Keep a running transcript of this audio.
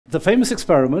the famous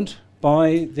experiment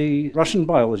by the Russian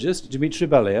biologist Dmitry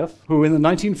Belyaev, who in the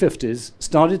 1950s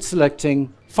started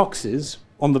selecting foxes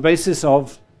on the basis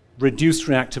of reduced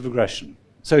reactive aggression.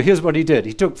 So here's what he did.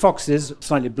 He took foxes, a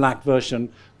slightly black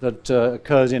version that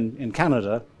occurs in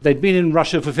Canada. They'd been in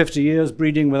Russia for 50 years,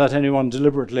 breeding without anyone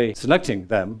deliberately selecting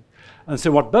them. And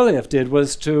so what Belyaev did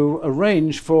was to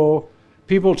arrange for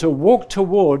people to walk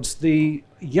towards the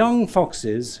young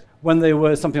foxes when they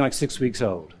were something like 6 weeks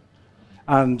old.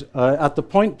 And at the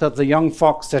point that the young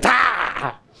fox said,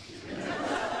 "Ah!"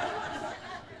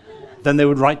 then they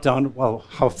would write down, well,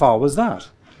 how far was that?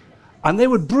 And they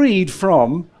would breed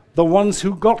from the ones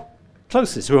who got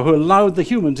closest, who allowed the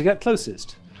human to get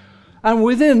closest. And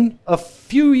within a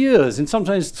few years, in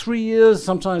sometimes 3 years,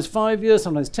 sometimes 5 years,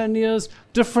 sometimes 10 years,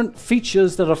 different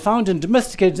features that are found in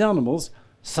domesticated animals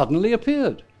suddenly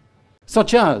appeared.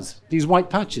 Such as these white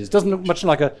patches. Doesn't look much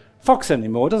like a fox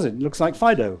anymore, does it? It looks like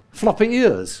Fido. Floppy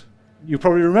ears. You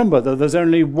probably remember that there's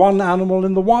only one animal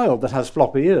in the wild that has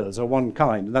floppy ears, or one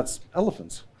kind, and that's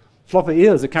elephants. Floppy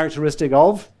ears are characteristic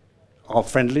of our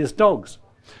friendliest dogs.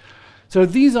 So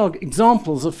these are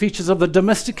examples of features of the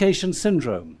domestication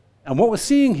syndrome. And what we're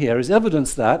seeing here is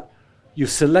evidence that you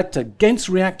select against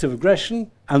reactive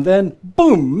aggression, and then,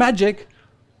 boom, magic,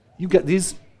 you get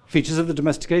these features of the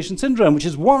domestication syndrome, which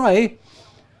is why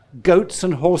goats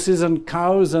and horses and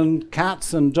cows and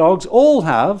cats and dogs all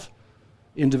have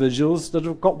individuals that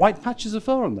have got white patches of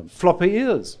fur on them. Floppy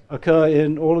ears occur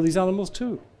in all of these animals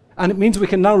too. And it means we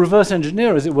can now reverse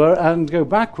engineer, as it were, and go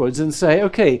backwards and say,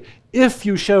 okay, if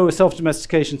you show a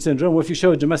self-domestication syndrome, or if you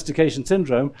show a domestication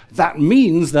syndrome, that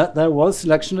means that there was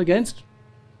selection against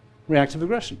reactive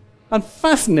aggression. And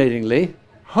fascinatingly,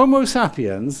 Homo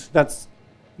sapiens, that's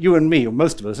you and me, or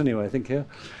most of us anyway, I think here,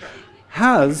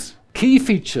 has key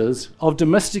features of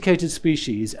domesticated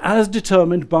species as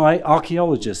determined by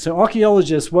archaeologists. So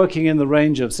archaeologists working in the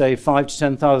range of, say, 5,000 to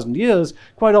 10,000 years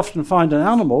quite often find an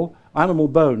animal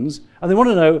bones, and they want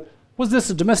to know, was this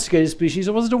a domesticated species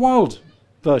or was it a wild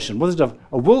version? Was it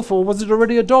a wolf or was it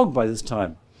already a dog by this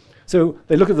time? So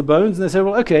they look at the bones and they say,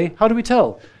 well, okay, how do we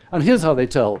tell? And here's how they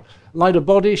tell. Lighter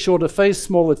body, shorter face,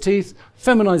 smaller teeth,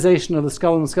 feminization of the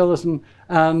skull and skeleton,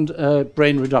 and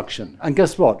brain reduction. And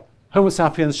guess what? Homo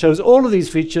sapiens shows all of these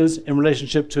features in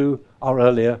relationship to our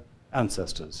earlier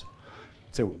ancestors.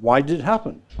 So why did it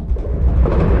happen?